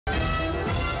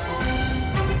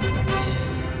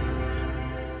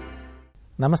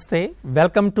Namaste,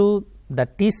 welcome to the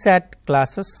TSAT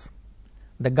classes,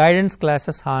 the guidance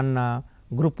classes on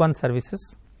Group 1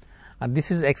 services.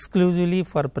 This is exclusively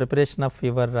for preparation of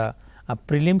your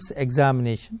prelims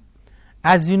examination.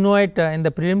 As you know it, in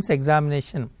the prelims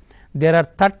examination, there are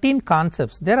 13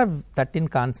 concepts.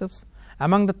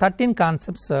 Among the 13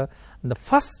 concepts, the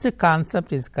first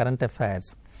concept is current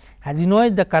affairs. As you know,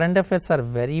 the current affairs are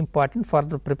very important. For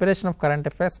the preparation of current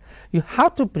affairs, you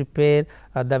have to prepare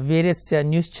the various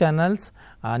news channels,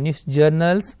 news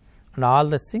journals and all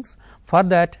the things. For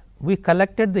that, we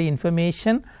collected the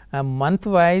information month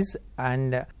wise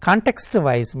and context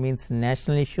wise, means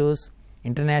national issues,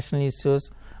 international issues,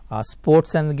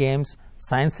 sports and games,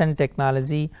 science and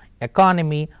technology,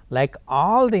 economy, like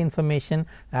all the information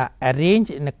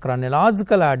arranged in a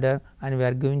chronological order, and we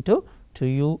are going to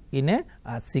you in a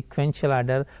sequential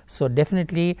order. So,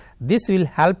 definitely this will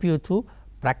help you to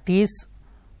practice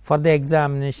for the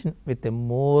examination with a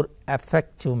more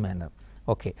effective manner.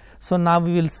 Okay. So, now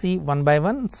we will see one by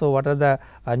one. So, what are the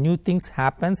new things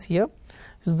happens here?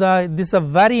 This is a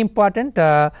very important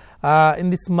in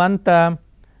this month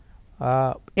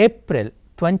April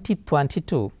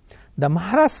 2022, the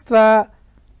Maharashtra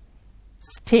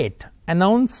state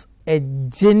announced a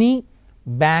Geni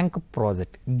bank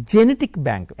project, genetic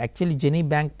bank. Actually, Geni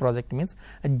bank project means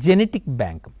a genetic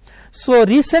bank. So,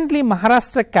 recently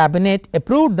Maharashtra cabinet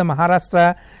approved the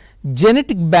Maharashtra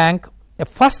genetic bank, a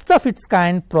first of its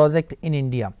kind project in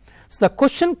India. So, the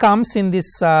question comes in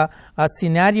this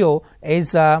scenario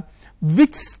is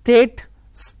which state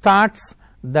starts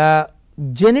the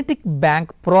genetic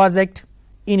bank project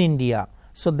in India?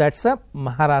 So, that is a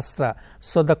Maharashtra.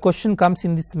 So, the question comes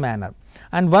in this manner.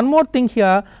 And one more thing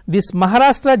here, this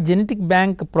Maharashtra genetic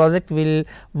bank project will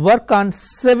work on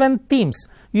 7 themes.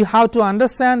 You have to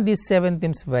understand these 7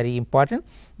 themes, very important.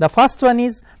 The first one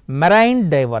is marine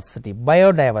diversity,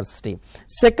 biodiversity.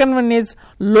 Second one is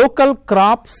local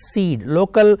crop seed,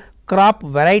 local crop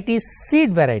varieties,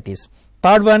 seed varieties.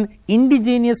 Third one,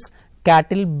 indigenous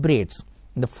cattle breeds.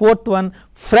 The fourth one,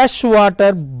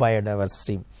 freshwater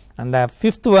biodiversity. And the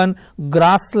fifth one,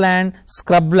 grassland,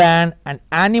 scrubland and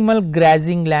animal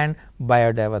grazing land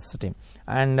biodiversity.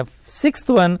 And the sixth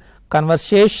one,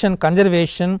 conservation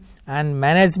and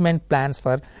management plans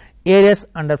for areas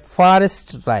under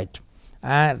forest right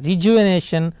and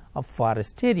rejuvenation of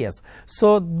forest areas.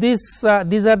 So, these are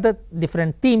the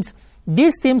different themes.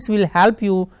 These themes will help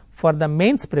you for the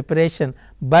mains preparation,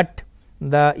 but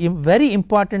the very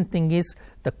important thing is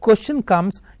the question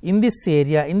comes in this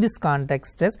area, in this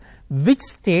context, is which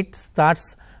state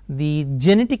starts the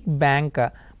genetic bank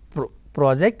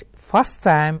project first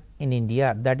time in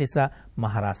India, that is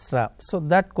Maharashtra. So,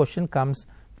 that question comes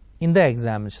in the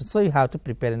examination. So, you have to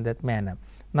prepare in that manner.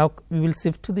 Now, we will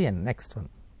shift to the next one,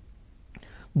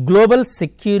 Global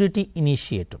Security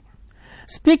Initiative.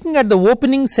 Speaking at the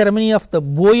opening ceremony of the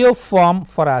BOYO Forum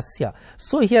for Asia.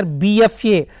 So, here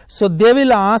BFA. So, they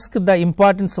will ask the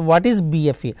importance of what is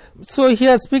BFA. So,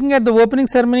 here speaking at the opening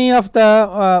ceremony of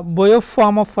the BOYO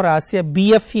Forum for Asia,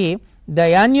 BFA, the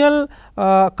annual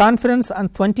conference on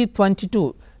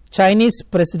 2022, Chinese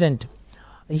president.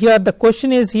 Here the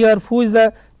question is here, who is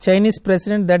the Chinese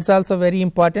president? That is also very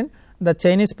important. The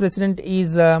Chinese president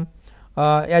is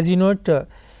as you know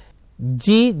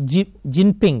Xi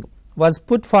Jinping was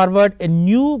put forward a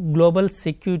new global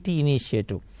security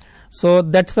initiative. So,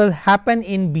 that will happen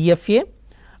in BFA,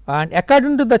 and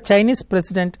according to the Chinese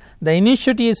president, the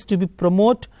initiative is to be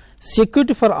promote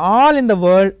security for all in the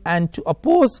world and to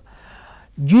oppose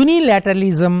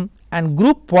unilateralism and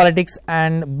group politics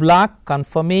and bloc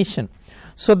conformation.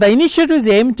 So, the initiative is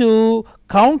aimed to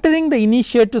countering the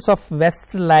initiatives of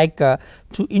West like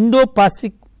to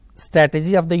Indo-Pacific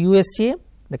strategy of the USA,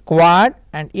 the Quad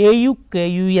and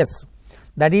AUKUS,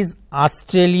 that is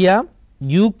Australia,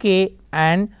 UK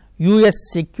and US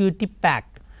Security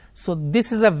Pact. So,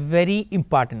 this is a very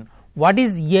important. What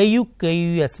is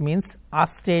AUKUS means?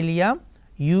 Australia,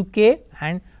 UK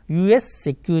and US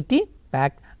Security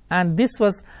Pact, and this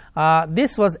was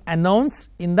announced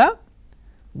in the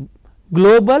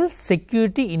Global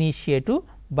Security Initiative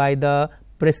by the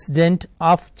President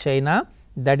of China,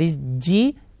 that is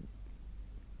Xi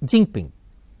Jinping.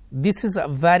 This is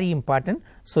very important.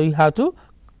 So, you have to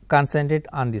concentrate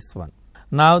on this one.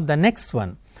 Now, the next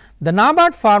one, the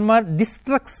NABARD Farmer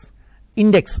Distress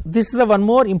Index. This is a one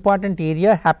more important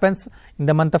area, happens in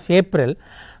the month of April.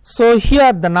 So,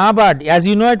 here the NABARD, as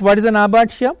you know it, what is the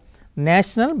NABARD here?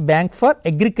 National Bank for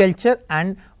Agriculture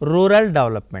and Rural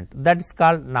Development, that is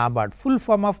called NABARD, full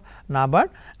form of NABARD.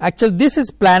 Actually, this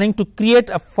is planning to create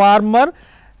a farmer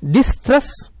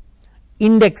distress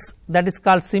index, that is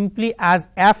called simply as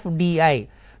FDI.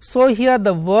 So, here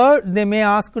the word they may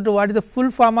ask you to what is the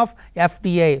full form of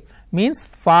FDI, means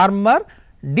Farmer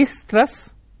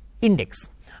Distress Index,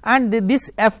 and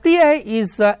this FDI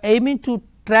is aiming to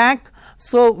track,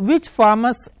 so which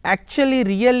farmers actually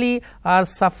really are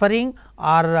suffering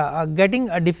or getting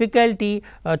a difficulty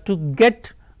to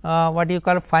get what you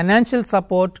call financial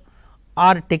support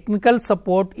or technical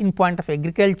support in point of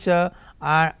agriculture,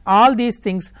 all these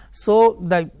things. So,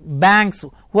 the banks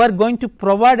who are going to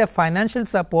provide a financial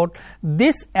support,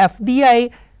 this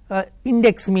FDI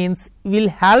index means will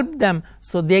help them,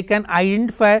 so they can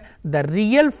identify the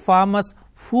real farmers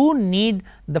who need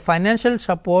the financial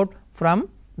support from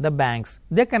the banks,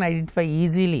 they can identify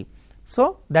easily.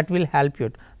 So, that will help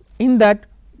you. In that,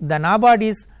 the NABARD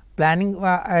is planning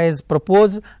has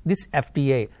proposed this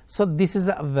FDI. So, this is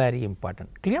very important,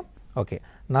 clear. Okay.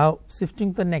 Now,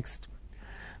 shifting to the next.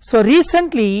 So,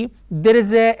 recently there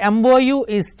is a MOU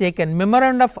is taken,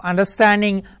 Memorandum of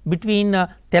Understanding between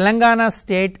Telangana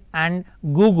state and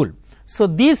Google. So,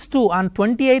 these two on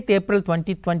 28th April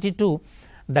 2022,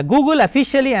 the Google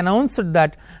officially announced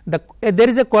that there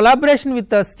is a collaboration with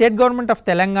the state government of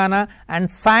Telangana and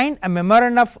signed a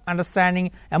Memorandum of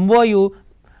Understanding MOU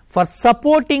for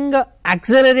supporting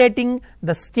accelerating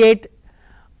the state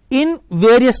in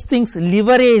various things,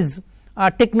 leverage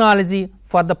technology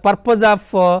for the purpose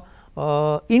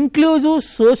of inclusive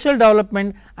social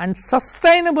development and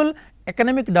sustainable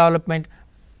economic development.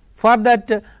 For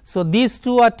that, so these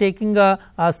two are taking a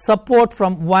support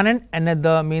from one and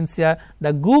another, means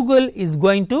the Google is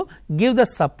going to give the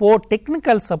support,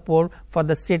 technical support for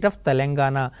the state of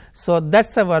Telangana. So, that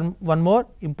is one more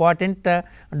important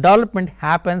development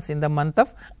happens in the month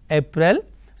of April.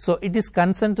 So, it is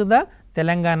concerned to the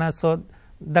Telangana. So,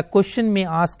 the question may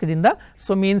ask in the,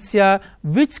 so means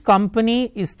which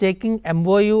company is taking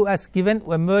MOU as given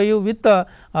MOU with the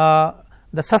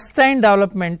sustained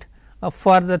development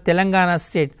for the Telangana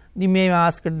state, you may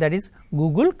ask it, that is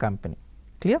Google company,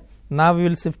 clear. Now, we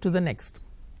will shift to the next.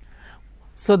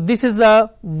 So, this is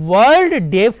a World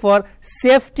Day for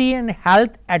Safety and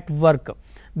Health at Work.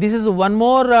 This is one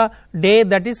more day,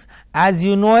 that is as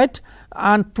you know it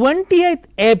on 28th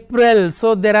April.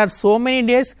 So, there are so many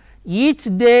days, each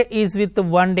day is with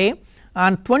one day.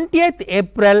 On 20th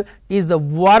April is the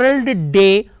World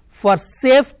Day for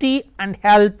Safety and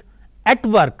Health at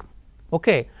Work.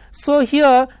 Okay. So,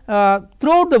 here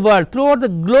throughout the world, throughout the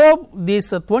globe,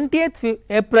 this 20th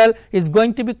April is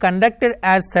going to be conducted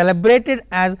as celebrated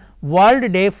as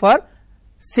World Day for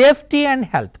Safety and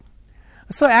Health.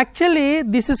 So, actually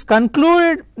this is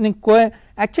concluded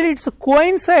actually it is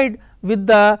coincide with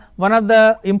the one of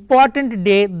the important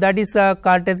day, that is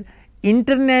called as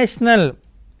International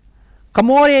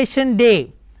Commemoration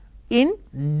Day in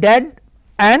Dead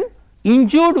and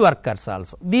Injured Workers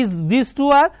also. These two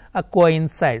are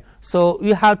coincide. So,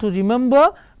 you have to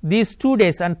remember these 2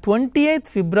 days, and 20th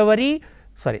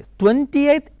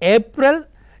April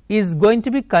is going to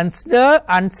be considered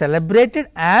and celebrated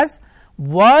as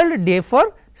World Day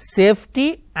for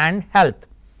Safety and Health.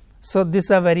 So, this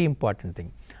is a very important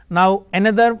thing. Now,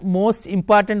 another most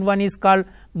important one is called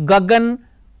GAGAN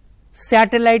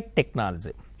satellite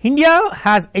technology. India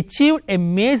has achieved a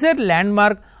major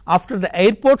landmark after the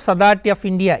Airports Authority of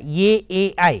India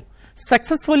AAI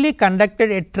successfully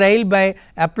conducted a trial by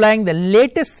applying the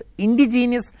latest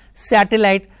indigenous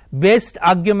satellite based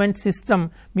augment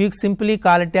system. We simply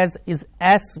call it as is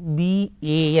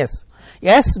SBAS.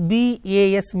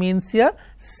 SBAS means a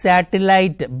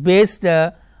satellite based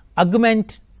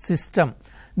augment system.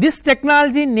 This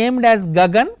technology named as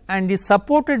GAGAN and is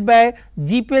supported by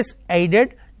GPS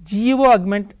aided geo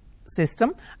augment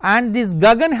system, and this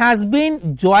GAGAN has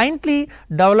been jointly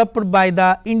developed by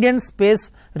the Indian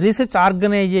Space Research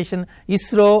Organization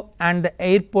ISRO and the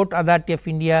Airport Authority of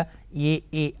India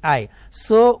AAI.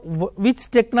 So,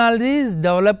 which technology is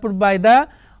developed by the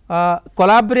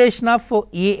collaboration of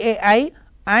AAI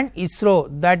and ISRO,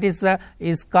 that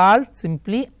is called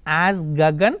simply as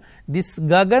GAGAN. This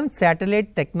GAGAN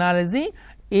satellite technology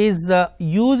is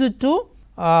used to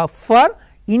for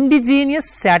indigenous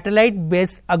satellite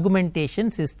based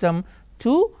augmentation system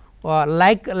to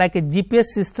like a GPS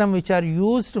system which are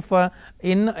used for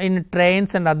in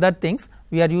trains and other things.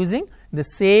 We are using the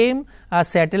same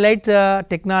satellite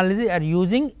technology are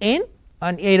using in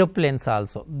on aeroplanes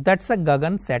also. That is a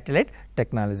GAGAN satellite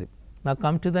technology. Now,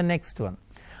 come to the next one.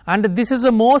 and this is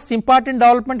the most important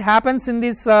development happens in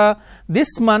this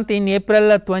this month in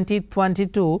April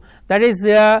 2022. That is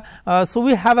so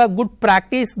we have a good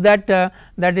practice that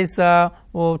that is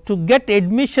to get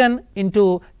admission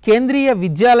into Kendriya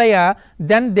Vidyalaya,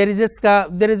 then there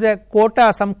is a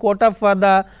quota, some quota for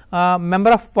the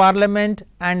member of parliament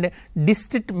and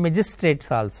district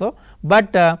magistrates also,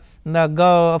 but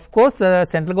of course the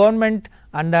central government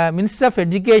and the Minister of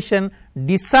Education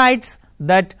decides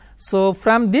that. So,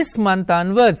 from this month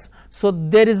onwards, so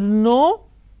there is no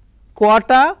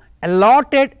quota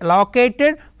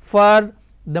allocated for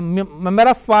the member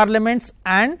of parliaments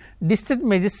and district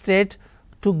magistrate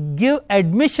to give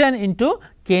admission into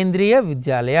Kendriya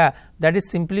Vidyalaya. That is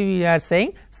simply we are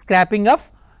saying scrapping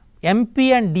of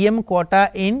MP and DM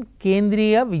quota in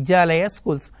Kendriya Vidyalaya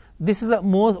schools. This is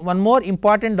one more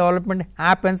important development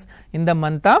happens in the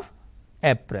month of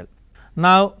April.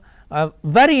 Now,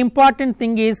 very important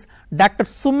thing is Dr.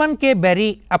 Suman K.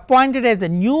 Berry appointed as a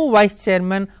new vice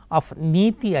chairman of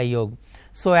Niti Aayog.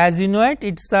 So, as you know it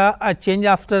is a change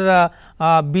after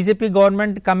BJP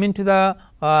government coming to the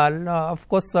of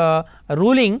course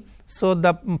ruling. So,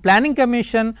 the planning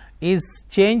commission is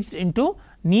changed into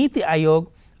Niti Aayog,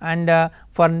 and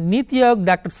for Niti Aayog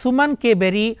Dr. Suman K.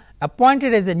 Berry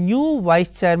appointed as a new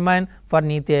vice chairman for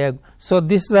Niti Aayog. So,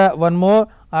 this is one more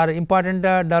important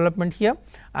development here,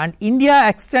 and India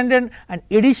extended an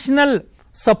additional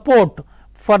support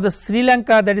for the Sri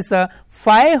Lanka, that is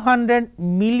 $500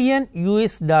 million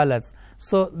US.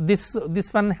 So, this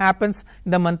one happens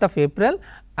in the month of April,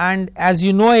 and as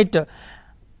you know it,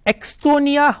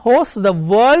 Estonia hosts the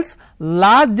world's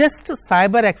largest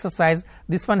cyber exercise.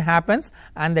 This one happens,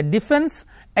 and the defense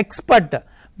expert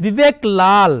Vivek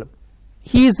Lal,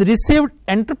 he is received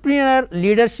Entrepreneur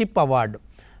Leadership Award.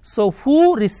 So,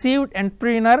 who received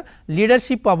Entrepreneur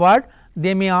Leadership Award?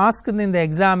 They may ask in the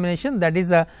examination, that is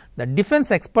the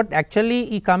defense expert. Actually,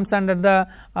 he comes under the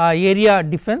area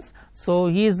defense. So,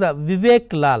 he is the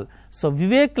Vivek Lal. So,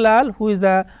 Vivek Lal, who is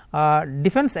the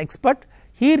defense expert,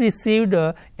 he received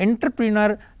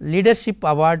Entrepreneur Leadership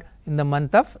Award in the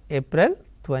month of April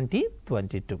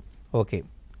 2022. Okay.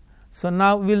 So,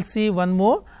 now we will see one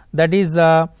more, that is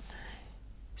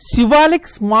Shivalik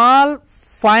Small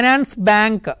Finance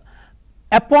Bank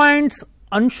appoints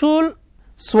Anshul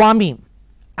Swamy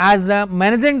as the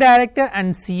managing director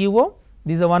and CEO.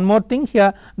 This is one more thing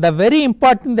here, the very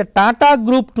important, the Tata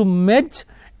Group to merge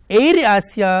Air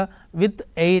Asia with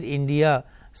Air India.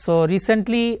 So,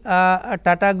 recently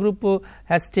Tata Group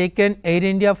has taken Air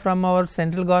India from our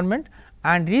central government,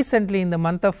 and recently in the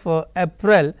month of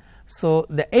April, so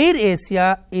the Air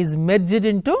Asia is merged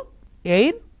into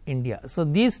Air India. So,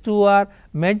 these two are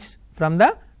merged from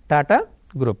the Tata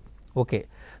Group. Okay.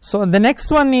 So, the next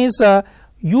one is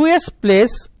US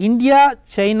place India,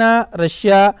 China,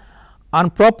 Russia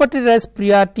on property rights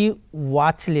priority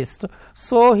watch list.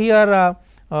 So, here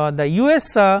the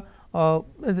US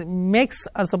makes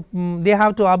they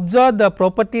have to observe the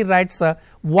property rights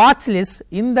watch list.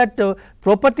 In that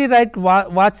property right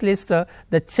watch list,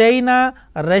 the China,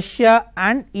 Russia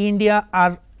and India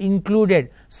are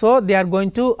included. So, they are going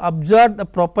to observe the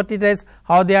property rights,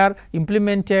 how they are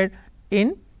implemented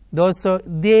in those. So,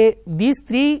 these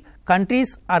three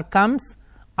countries are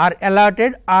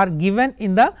allotted, are given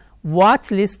in the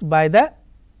watch list by the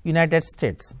United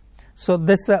States. So,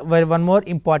 this is one more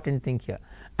important thing here.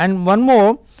 And one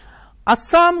more,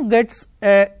 Assam gets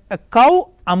a cow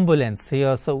ambulance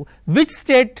here. So, which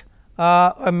state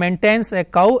maintains a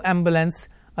cow ambulance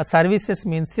services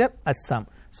means here Assam.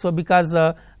 So, because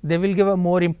they will give a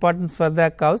more importance for the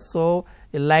cows. So,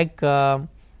 like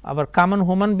our common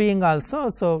human being also,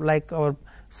 so like our,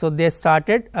 so they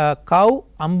started cow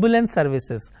ambulance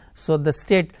services. So, the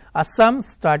state Assam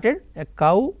started a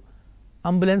cow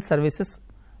ambulance services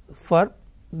for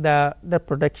the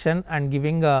protection and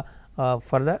giving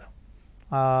for the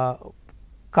cow,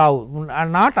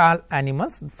 not all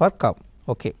animals, for cow.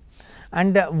 Okay.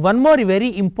 And one more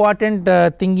very important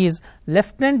thing is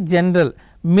Lieutenant General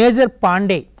Major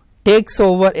Pandey takes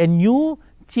over a new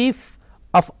Chief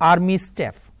of Army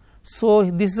Staff. So,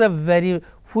 this is a very,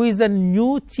 who is the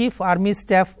new Chief Army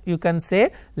Staff? You can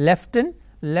say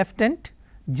Lieutenant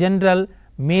General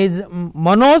Major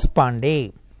Manoj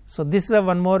Pandey. So, this is a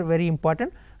one more very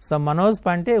important. So, Manoj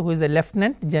Pandey, who is the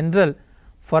Lieutenant General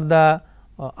for the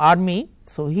Army.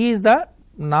 So, he is the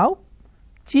now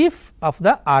Chief of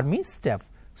the Army Staff.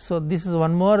 So, this is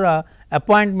one more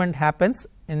appointment happens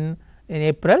in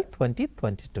April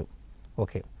 2022.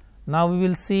 Okay. Now, we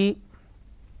will see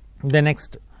the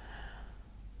next.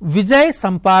 Vijay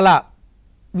Sampala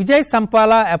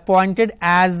appointed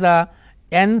as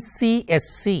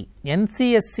NCSC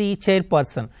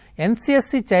chairperson,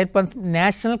 NCSC chairperson,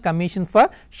 National Commission for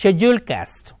Scheduled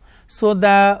Caste. So,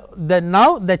 now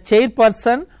the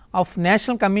chairperson of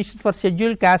National Commission for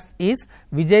Scheduled Caste is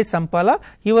Vijay Sampala.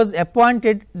 He was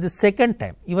appointed the second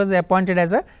time. He was appointed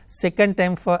as a second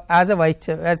time for as a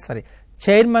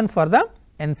chairman for the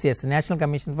NCSC, National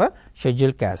Commission for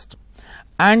Scheduled Caste.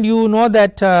 And you know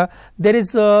that there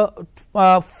is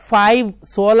 5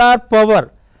 solar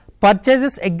power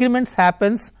purchases agreements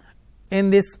happens in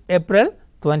this April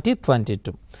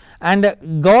 2022, and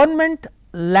government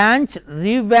launched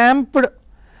revamped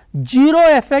zero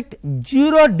effect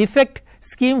zero defect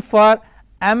scheme for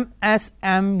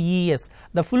MSMEs.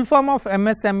 The full form of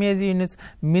MSMEs is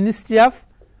Ministry of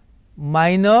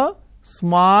Minor,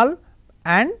 Small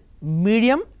and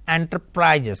Medium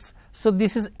Enterprises. So,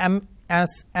 this is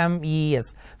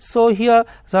MSMEs. So, here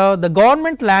the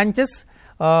government launches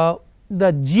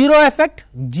the zero effect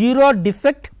zero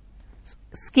defect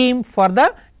scheme for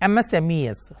the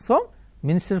MSMEs. So,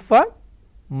 Minister for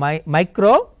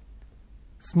Micro,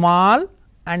 Small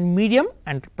and Medium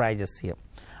Enterprises here.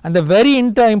 And the very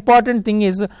important thing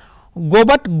is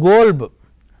Robert Goldb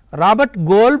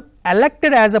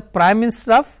elected as a Prime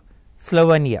Minister of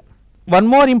Slovenia. One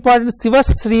more important,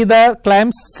 𝗧𝗦𝗔𝗧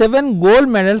claims 7 gold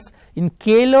medals in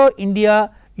𝗂𝗟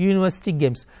India University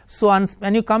Games. So,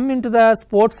 when you come into the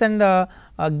sports and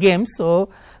games, so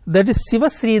that is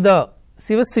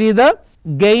𝗧𝗦𝗔𝗧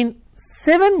gained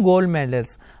 7 gold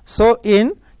medals. So,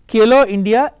 in 𝗂𝗟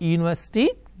India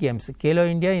University Games, 𝗂𝗟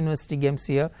India University Games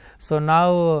here. So,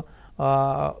 now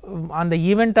on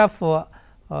the event of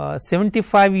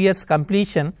 75 years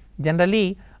completion,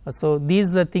 generally, so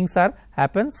these things are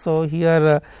happen. So,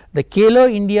 here the 𝗂𝗟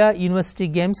India University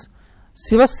Games,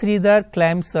 𝗧𝗦𝗔𝗧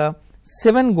claims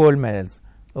 7 gold medals.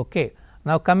 Okay.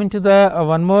 Now, coming to the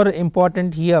one more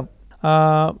important here,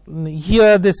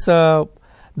 this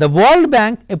the World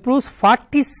Bank approves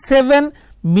 $47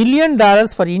 million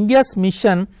for India's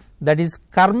mission, that is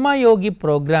Karma Yogi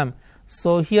program.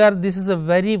 So, here this is a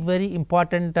very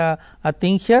important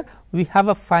thing here. We have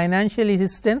a financial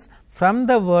assistance from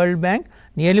the World Bank,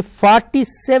 nearly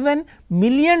 $47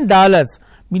 million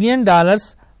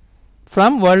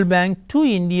from World Bank to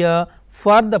India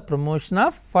for the promotion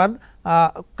of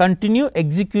continue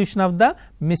execution of the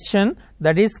mission,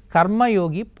 that is Karma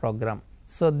Yogi program.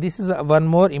 So, this is one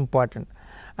more important.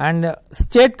 And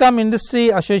Statecom Industry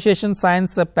Association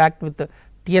signs a pact with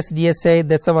TSDSA,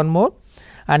 that is one more.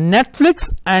 And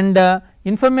Netflix and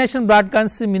Information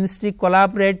Broadcasting Ministry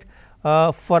collaborate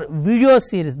for video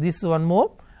series, this is one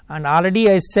more. And already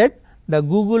I said the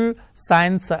Google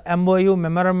signs MOU,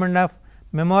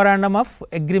 memorandum of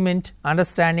agreement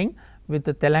understanding with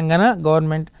the Telangana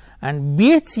government, and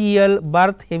BHEL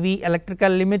Bharat Heavy Electrical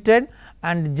Limited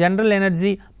and General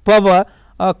Energy Power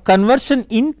conversion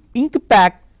Inc.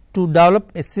 pact to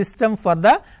develop a system for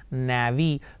the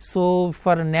Navy. So,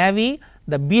 for Navy,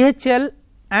 the BHEL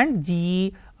and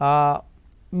GE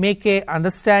make a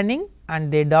understanding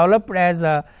and they developed as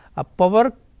a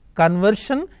power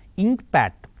conversion Inc.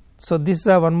 pact. So, this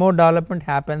one more development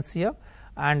happens here.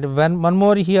 And one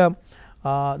more here,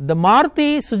 the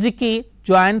Maruti Suzuki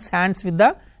joins hands with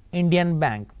the Indian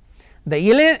Bank. The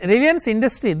Reliance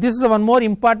Industry, this is one more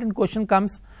important question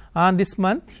comes on this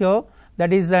month here,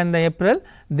 that is in the April.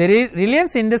 The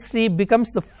Reliance Industry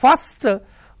becomes the first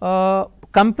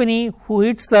company who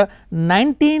hits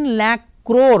 19 lakh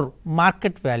crore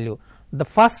market value. The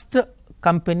first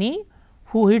company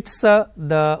who hits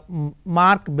the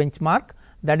benchmark,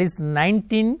 that is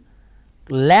 19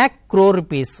 lakh crore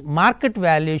rupees market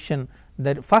valuation.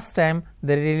 The first time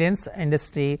the Reliance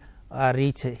Industry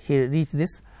reach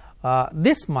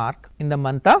this mark in the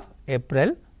month of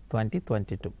April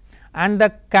 2022. And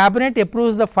the cabinet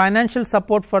approves the financial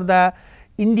support for the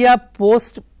India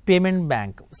Post Payment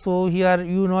Bank. So, here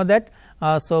you know that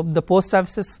so the post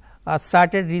offices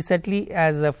started recently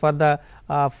as for the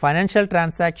financial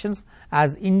transactions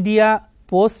as India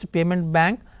Post Payment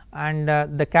Bank, and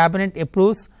the cabinet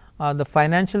approves the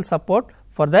financial support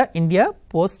for the India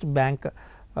Post Bank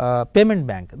Payment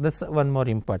Bank. That is one more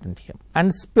important here.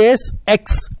 And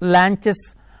SpaceX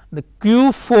launches the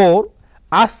Q4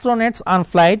 astronauts on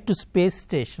flight to space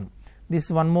station. This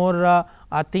one more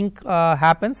thing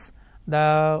happens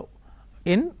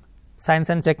in science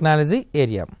and technology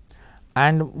area.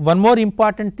 And one more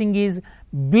important thing is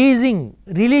Beijing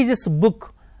releases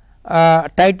book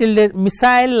titled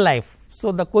Missile Life.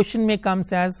 So, the question may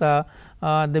comes as the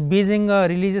Beijing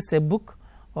releases a book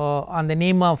on the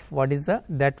name of what is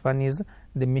that one is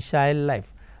the Missile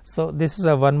Life. So, this is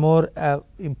one more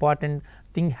important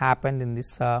thing happened in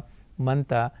this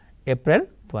month April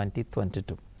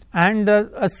 2022. And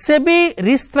SEBI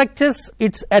restructures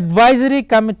its advisory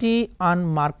committee on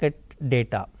market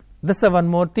data. This is one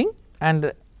more thing.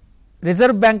 And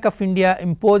Reserve Bank of India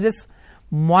imposes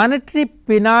monetary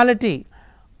penalty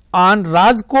on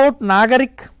Rajkot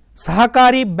Nagarik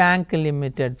Sahakari Bank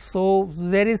Limited. So,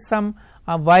 there is some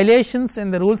violations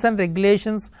in the rules and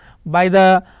regulations by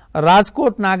the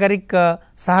Rajkot Nagarik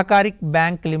Sahakari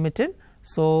Bank Limited.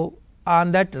 So,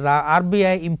 on that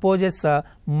RBI imposes a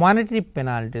monetary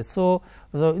penalty. So,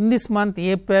 in this month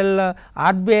April,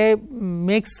 RBI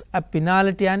makes a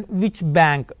penalty on which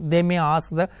bank? They may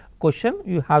ask the question.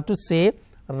 You have to say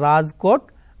Rajkot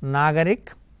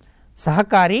Nagarik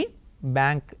Sahakari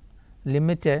Bank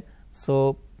Limited.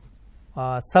 So,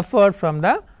 suffered from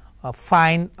the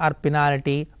fine or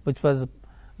penalty which was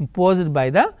imposed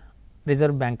by the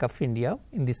Reserve Bank of India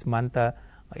in this month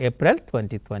April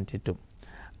 2022.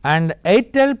 And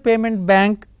Airtel Payment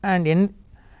Bank and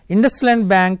IndusInd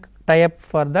Bank tie up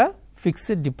for the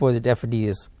fixed deposit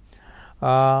FDs.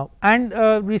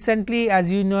 And recently,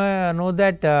 as you know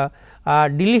that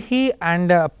Delhi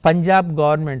and Punjab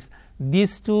governments,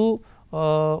 these two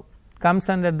comes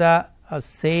under the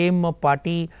same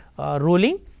party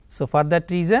ruling. So, for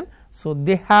that reason, so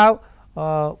they have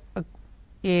a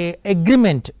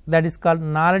agreement that is called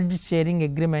knowledge sharing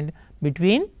agreement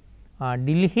between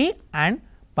Delhi and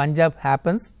Punjab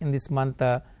happens in this month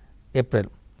April.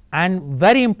 And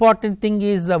very important thing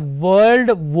is the world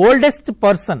oldest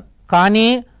person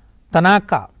Kane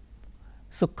Tanaka.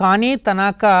 So, Kane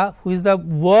Tanaka, who is the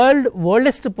world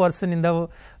oldest person in the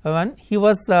one, he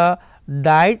was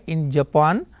died in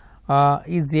Japan.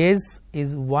 His age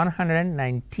is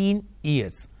 119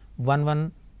 years,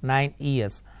 119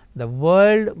 years. The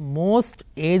world most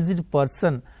aged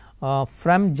person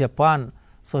from Japan.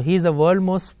 So, he is the world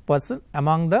most person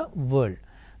among the world.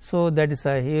 So, that is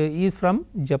he is from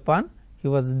Japan. He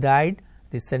was died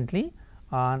recently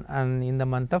and in the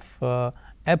month of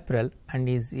April, and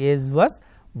his age was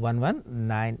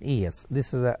 119 years.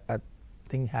 This is a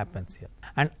thing happens here.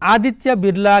 And Aditya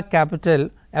Birla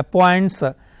Capital appoints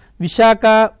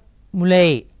Vishakha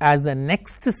Muley as the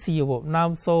next CEO.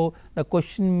 Now, so the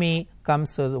question may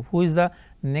comes as who is the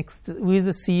next, who is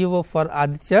the CEO for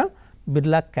Aditya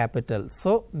Birla Capital.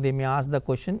 So, they may ask the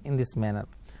question in this manner.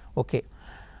 Okay.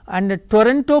 And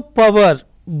Toronto Power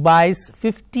buys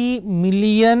 50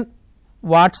 million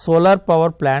watt solar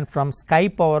power plant from Sky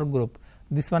Power Group.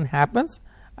 This one happens,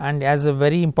 and as a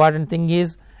very important thing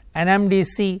is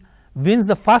NMDC wins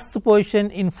the first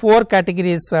position in 4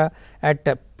 categories at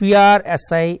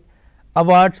PRSI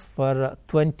awards for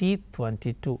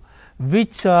 2022.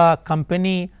 Which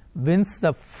company wins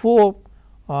the 4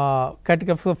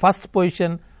 category for first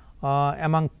position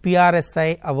among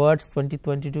PRSI awards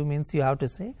 2022 means you have to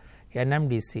say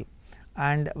NMDC.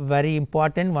 And very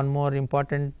important, one more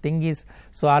important thing is,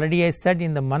 so already I said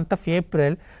in the month of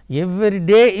April, every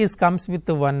day is comes with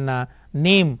one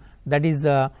name, that is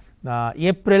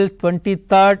April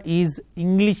 23rd is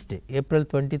English Day. April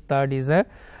 23rd is a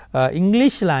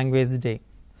English language day.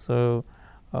 So,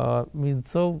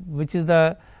 which is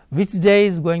the which day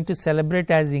is going to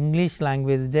celebrate as English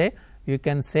language day? You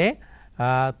can say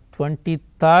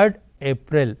 23rd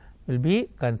April will be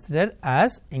considered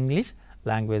as English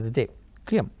language day.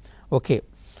 Clear? Okay.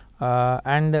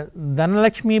 And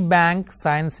Dhanalakshmi Bank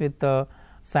signs with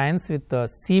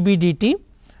CBDT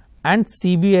and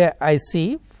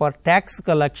CBIC for tax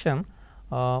collection.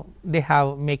 They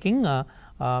have making a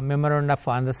memorandum of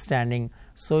understanding.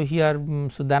 So, here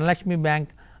so Dhanalakshmi Bank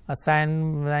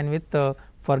sign with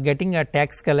for getting a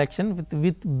tax collection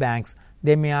with banks.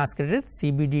 They may ask it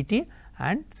CBDT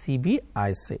and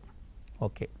CBIC.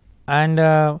 Okay.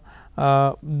 And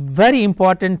very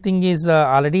important thing is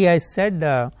already I said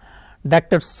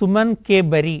Dr. Suman K.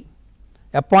 Berry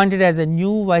appointed as a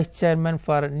new vice chairman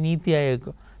for Niti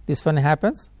Aayog. This one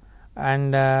happens,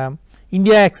 and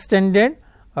India extended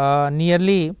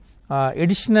nearly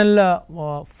additional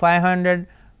 $500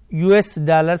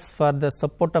 US for the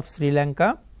support of Sri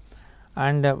Lanka.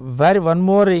 And one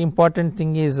more important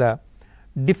thing is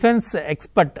defense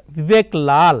expert Vivek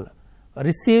Lal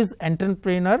receives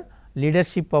entrepreneur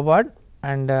leadership award.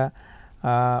 And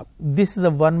this is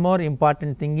one more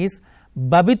important thing is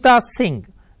Babita Singh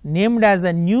named as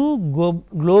a new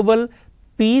global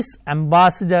peace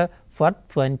ambassador for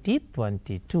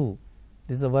 2022.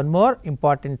 This is one more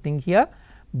important thing here.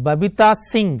 Babita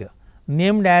Singh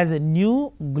named as a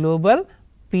new global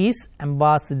peace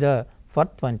ambassador for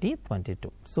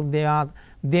 2022. So,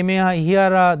 they may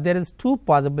here there is 2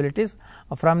 possibilities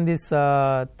from these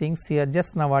things here.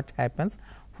 Just now what happens,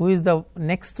 who is the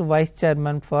next vice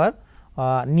chairman for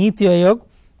Niti Aayog,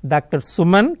 Dr.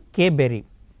 Suman K. Berry.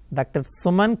 Dr.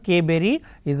 Suman K. Berry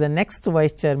is the next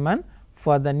vice chairman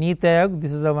for the Niti Aayog.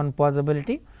 This is one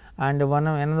possibility. And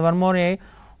one more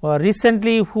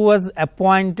recently who was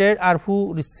appointed or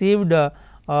who received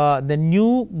the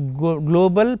new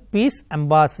Global Peace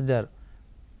Ambassador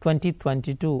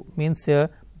 2022 means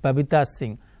Babita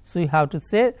Singh. So, you have to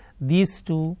say these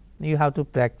two, you have to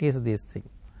practice these things.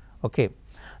 Okay.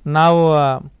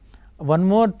 Now, one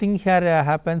more thing here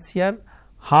happens here,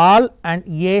 Hall and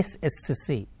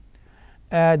ASSC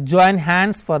join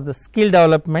hands for the skill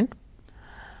development.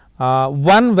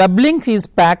 One web link is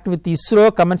packed with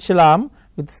ISRO commercial arm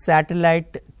with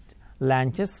satellite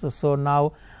launches. So,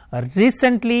 now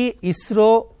recently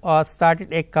ISRO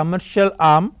started a commercial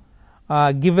arm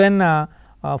given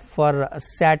for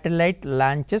satellite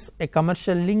launches. A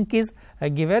commercial link is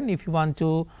given if you want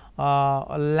to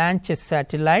launch a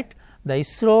satellite. The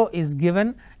ISRO is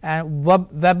given a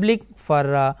web link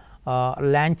for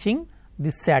launching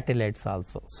the satellites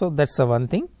also. So, that is one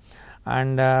thing.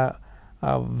 And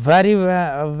very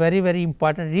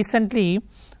important, recently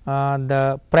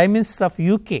the Prime Minister of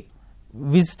UK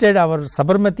visited our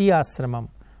Sabarmati Ashramam.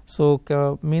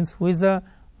 So, means who is the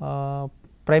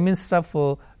Prime Minister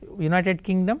of United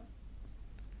Kingdom?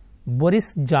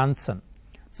 Boris Johnson.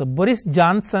 So, Boris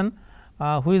Johnson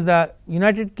who is the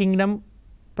United Kingdom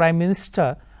Prime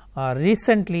Minister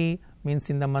recently, means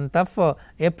in the month of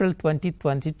April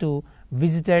 2022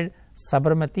 visited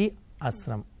Sabarmati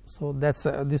Ashram. So, that is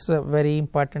this is a very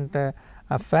important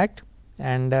fact.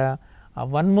 And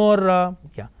one more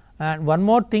and one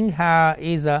more thing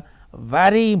is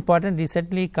very important,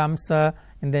 recently comes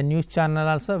in the news channel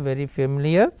also, very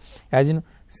familiar, as in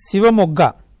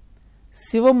Shivamogga.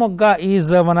 Shivamogga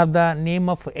is one of the name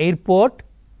of airport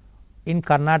in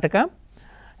Karnataka.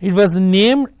 It was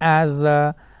named as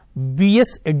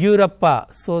B.S.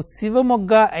 Yediyurappa. So,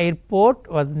 Shivamogga airport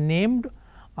was named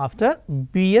after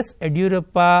B.S.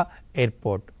 Yediyurappa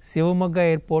airport. Shivamogga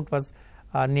airport was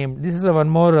named. This is one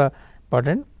more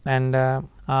important. And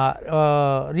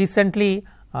recently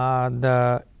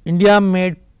the India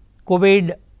made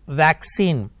COVID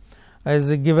vaccine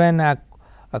is given a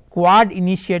Quad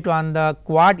initiative. On the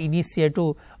Quad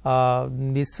initiative,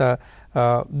 this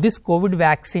COVID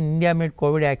vaccine, India made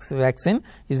COVID vaccine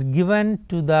is given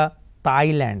to the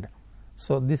Thailand.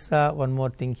 So, this one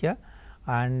more thing here.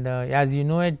 And as you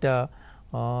know it, the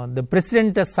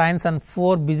President signs on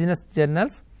 4 business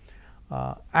journals.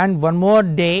 And one more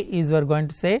day is we are going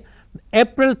to say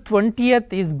April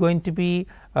 20th is going to be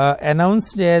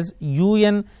announced as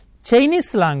UN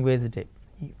Chinese Language Day.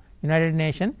 United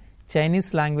Nations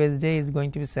Chinese Language Day is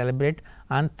going to be celebrated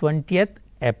on 20th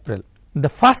April. The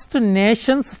first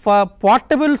nations for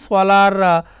portable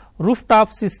solar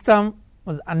rooftop system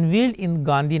was unveiled in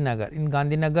Gandhinagar in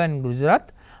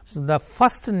Gujarat. So, the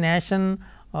first nation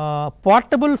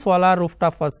portable solar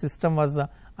rooftop system was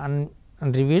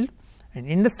unveiled. And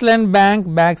IndusInd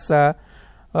Bank backs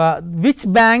which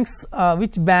bank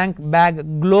back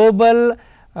global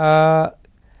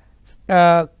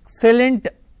Stellent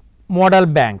model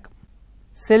bank.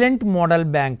 Stellent model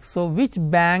bank. So, which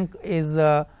bank is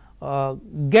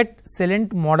get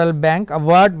Stellent model bank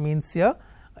award means here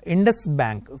Indus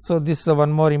Bank. So, this is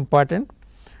one more important.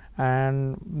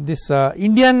 And this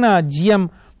Indian GM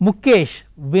Mukesh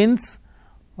wins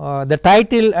the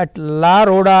title at La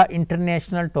Roda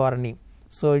International Tourney.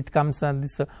 So, it comes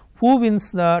this who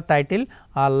wins the title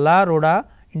La Roda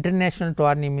International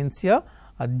Tourney means here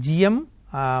GM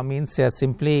means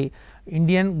simply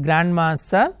Indian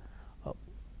Grandmaster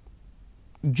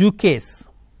Jukesh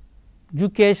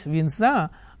wins the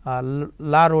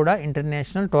La Roda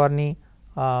International Tourney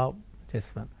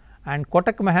this one. And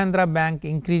Kotak Mahindra Bank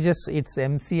increases its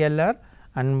MCLR,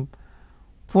 and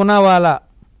Poonawalla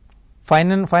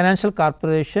Financial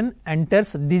Corporation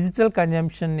enters digital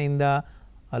consumption in the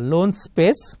loan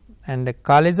space, and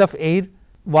College of Air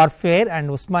Warfare and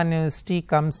Usman University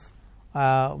comes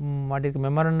what is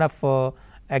memorandum of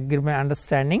agreement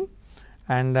understanding.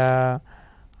 And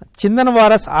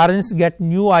Chindanavaras Orange get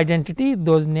new identity,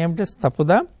 those named as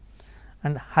Tapuda.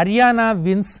 And Haryana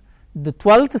wins the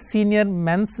 12th senior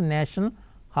men's national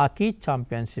hockey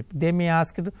championship. They may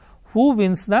ask who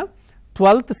wins the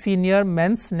 12th senior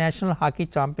men's national hockey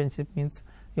championship means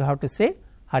you have to say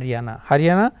Haryana.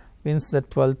 Haryana wins the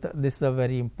 12th. This is a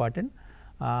very important.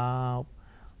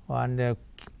 And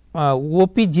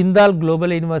O.P. Jindal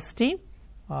Global University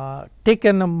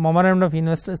taken a memorandum of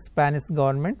investment Spanish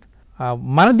government.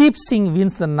 Manadeep Singh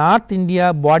wins the North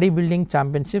India bodybuilding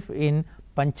championship in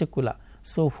Panchakula.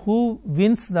 So, who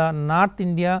wins the North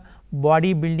India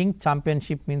bodybuilding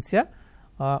championship means here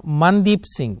Mandeep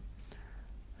Singh.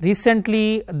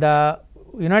 Recently, the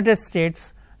United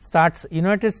States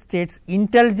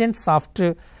intelligent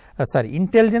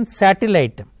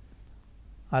satellite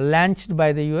launched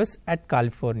by the US at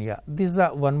California. This is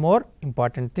one more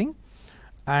important thing,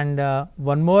 and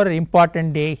one more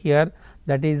important day here,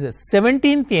 that is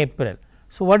 17th April.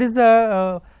 So, what is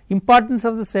the importance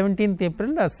of the 17th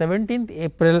April? 17th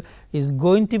April is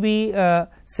going to be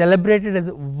celebrated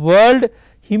as World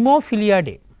Hemophilia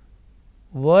Day.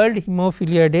 World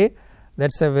Hemophilia Day, that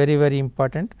is a very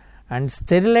important, and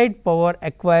Sterlite Power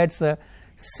acquires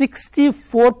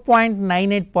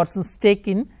 64.98% stake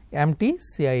in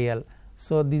MTCIL.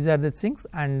 So, these are the things,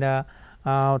 and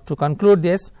to conclude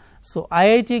this, so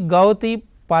IIT Gauhati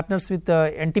partners with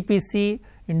NTPC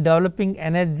in developing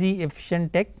energy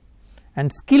efficient tech,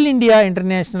 and Skill India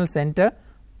International Center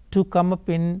to come up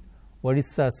in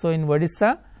Odisha. So, in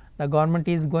Odisha the government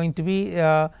is going to be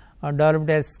developed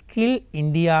as Skill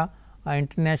India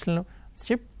International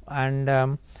Ship,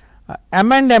 and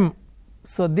M&M.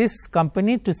 So, this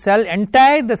company to sell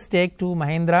entire the stake to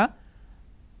Mahindra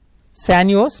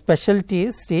Sanyo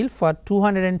Specialty Steel for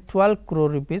 212 crore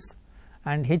rupees,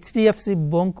 and HDFC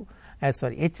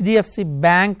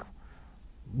Bank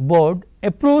board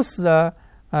approves the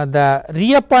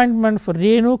reappointment for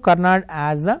Renu Karnad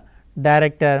as a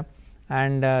director,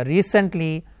 and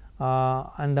recently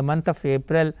in the month of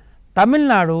April, Tamil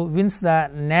Nadu wins the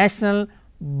National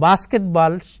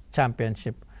Basketball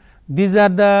Championship. These are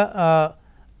the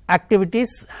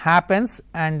activities happens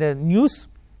and news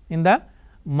in the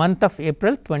month of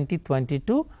April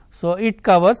 2022. So, it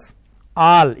covers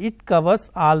all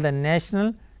the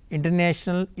national,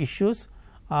 international issues,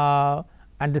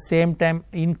 at the same time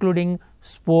including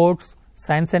sports,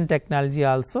 science and technology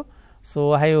also.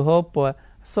 So, I hope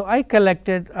so I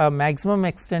collected a maximum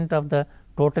extent of the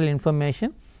total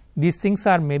information. These things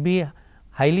are maybe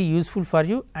highly useful for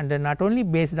you, and not only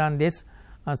based on this,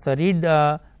 so read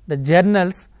the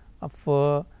journals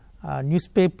of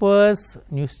newspapers,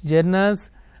 news journals,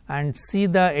 and see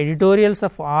the editorials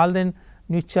of all the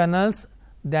news channels,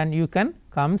 then you can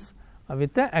comes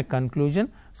with a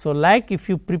conclusion. So, like if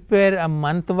you prepare a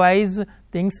month wise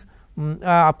things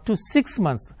up to 6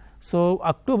 months. So,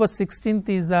 October 16th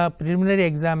is the preliminary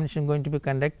examination going to be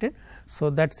conducted. So,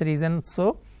 that is the reason.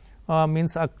 So,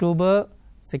 means October,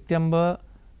 September,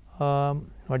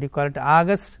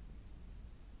 August,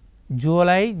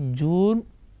 July, June,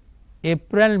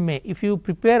 April, May. If you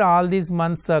prepare all these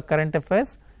months current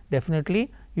affairs,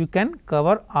 definitely you can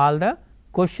cover all the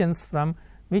questions from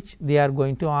which they are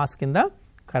going to ask in the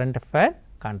current affair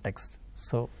context.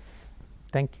 So,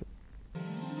 thank you.